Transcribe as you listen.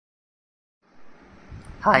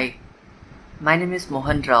Hi, my name is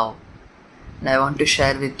Mohan Rao and I want to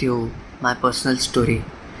share with you my personal story,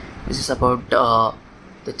 which is about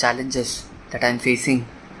the challenges that I'm facing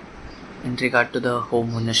in regard to the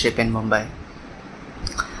home ownership in Mumbai.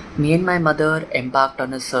 Me and my mother embarked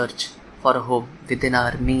on a search for a home within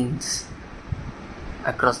our means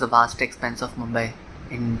across the vast expanse of Mumbai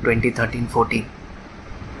in 2013-14.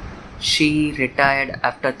 She retired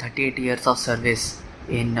after 38 years of service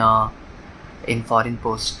in foreign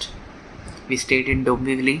post. We stayed in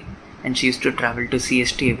Dombivli and she used to travel to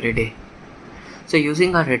CHT every day. So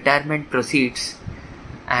using our retirement proceeds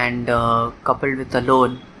and coupled with a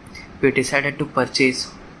loan, we decided to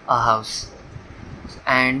purchase a house.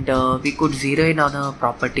 And we could zero in on a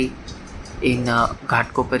property in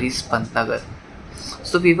Ghatkopar East, Pant Nagar.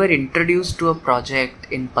 So we were introduced to a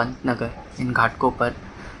project in Pant Nagar in Ghatkopar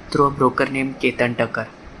through a broker named Pant Nagar.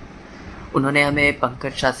 उन्होंने हमें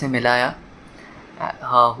पंकज शाह से मिलाया,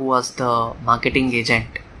 who was the marketing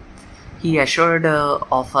agent. He assured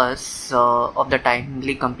of us of the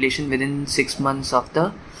timely completion within 6 months of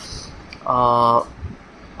the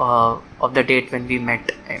date when we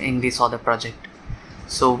met and we saw the project.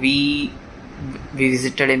 So we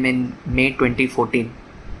visited him in May 2014,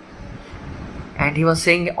 and he was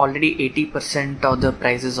saying already 80% of the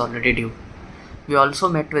price is already due. We also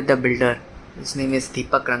met with the builder. His name is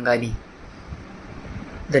Deepak Rangani.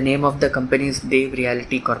 The name of the company is Dev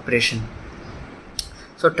Realty Corporation.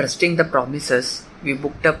 So trusting the promises, we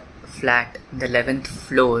booked a flat in the 11th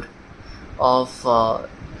floor of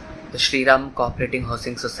the Shri Co-operative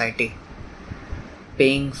Housing Society,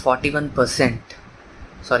 paying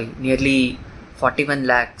nearly 41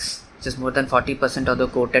 lakhs, which is more than 40% of the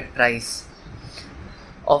quoted price,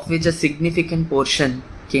 of which a significant portion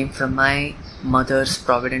came from my mother's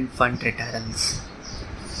provident fund retirements.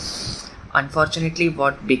 Unfortunately,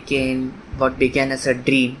 what began as a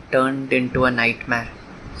dream turned into a nightmare.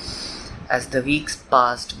 As the weeks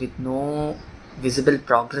passed with no visible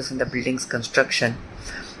progress in the building's construction,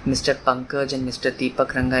 Mr. Pankaj and Mr.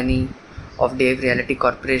 Deepak Rangani of Dev Realty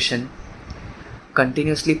Corporation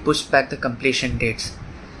continuously pushed back the completion dates.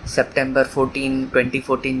 September 14,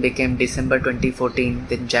 2014 became December 2014,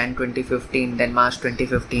 then Jan 2015, then March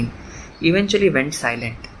 2015. Eventually went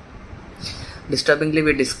silent. Disturbingly,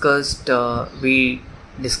 we discussed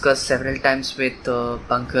several times with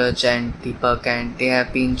Pankaj and Deepak, and they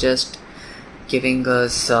have been just giving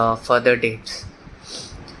us further dates.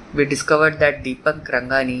 We discovered that Deepak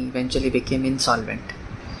Rangani eventually became insolvent,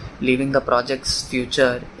 leaving the project's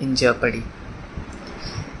future in jeopardy.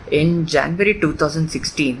 In January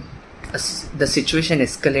 2016, the situation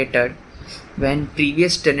escalated when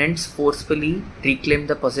previous tenants forcefully reclaimed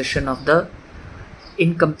the possession of the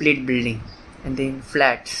incomplete building and then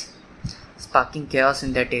flats, sparking chaos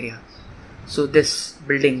in that area. So this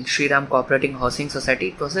building, Shri Co-operative Housing Society,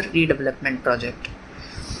 it was a redevelopment project.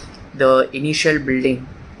 The initial building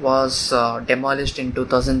was demolished in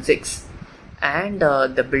 2006, and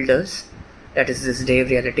the builders, that is this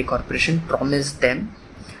Dev Realty Corporation, promised them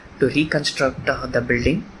to reconstruct the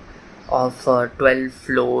building of a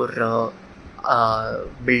 12-floor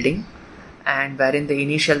building, and wherein the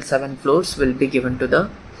initial 7 floors will be given to the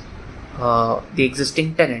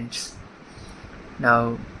existing tenants.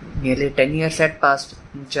 Now, nearly 10 years had passed.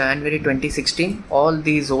 In January 2016, all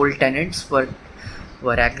these old tenants were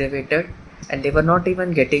aggravated, and they were not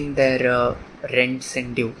even getting their rents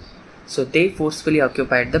in due. So they forcefully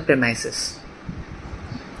occupied the premises.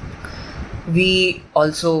 The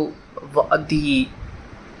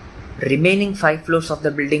remaining 5 floors of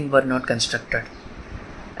the building were not constructed,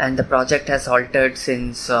 and the project has halted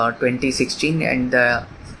since 2016, and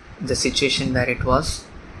the situation where it was,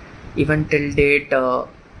 even till date,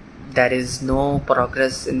 there is no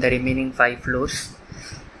progress in the remaining 5 floors.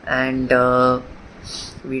 And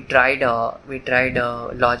we tried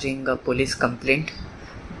lodging a police complaint.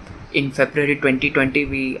 In February 2020,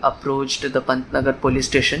 we approached the Pant Nagar police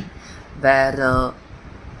station, where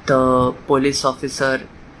the police officer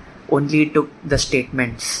only took the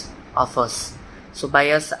statements of us. So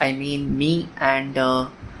by us, I mean me and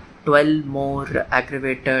 12 more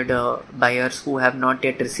aggravated buyers who have not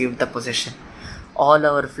yet received the possession. All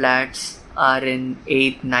our flats are in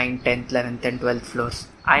 8th, 9th, 10th, 11th and 12th floors.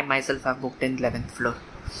 I myself have booked in 11th floor.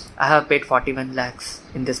 I have paid 41 lakhs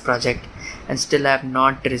in this project and still have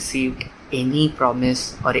not received any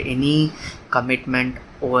promise or any commitment,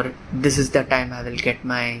 or this is the time I will get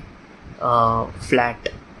my flat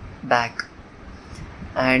back.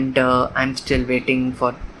 And I'm still waiting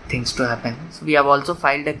for things to happen. So we have also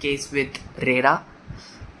filed a case with RERA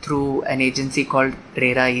through an agency called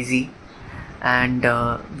RERA Easy, and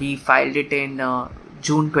we filed it in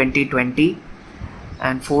June 2020,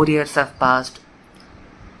 and 4 years have passed.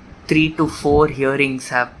 3 to 4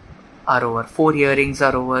 hearings are over. 4 hearings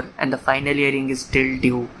are over, and the final hearing is still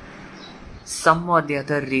due. Some or the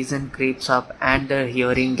other reason creeps up, and the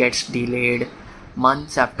hearing gets delayed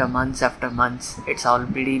months after months after months. It's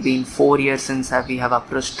already been 4 years since we have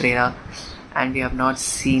approached RERA, and we have not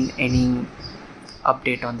seen any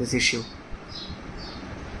update on this issue.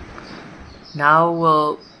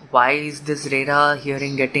 Now, why is this RERA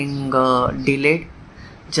hearing getting delayed?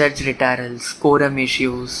 Judge retirals, quorum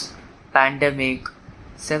issues, pandemic,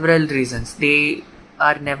 several reasons. They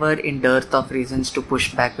are never in dearth of reasons to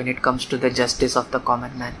push back when it comes to the justice of the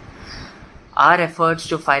common man. Our efforts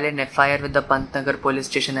to file an FIR with the Pant Nagar police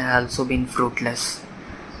station have also been fruitless.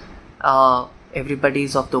 Everybody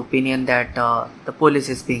is of the opinion that the police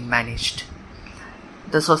is being managed.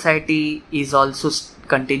 The society is also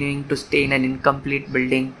continuing to stay in an incomplete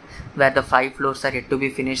building where the 5 floors are yet to be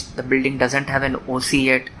finished. The building doesn't have an OC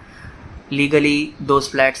yet. Legally, those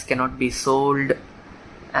flats cannot be sold,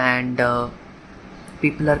 and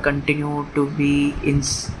people are continue to be in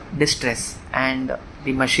distress, and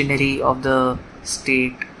the machinery of the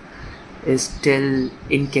state is still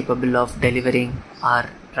incapable of delivering our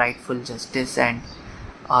rightful justice and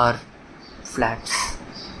our flats.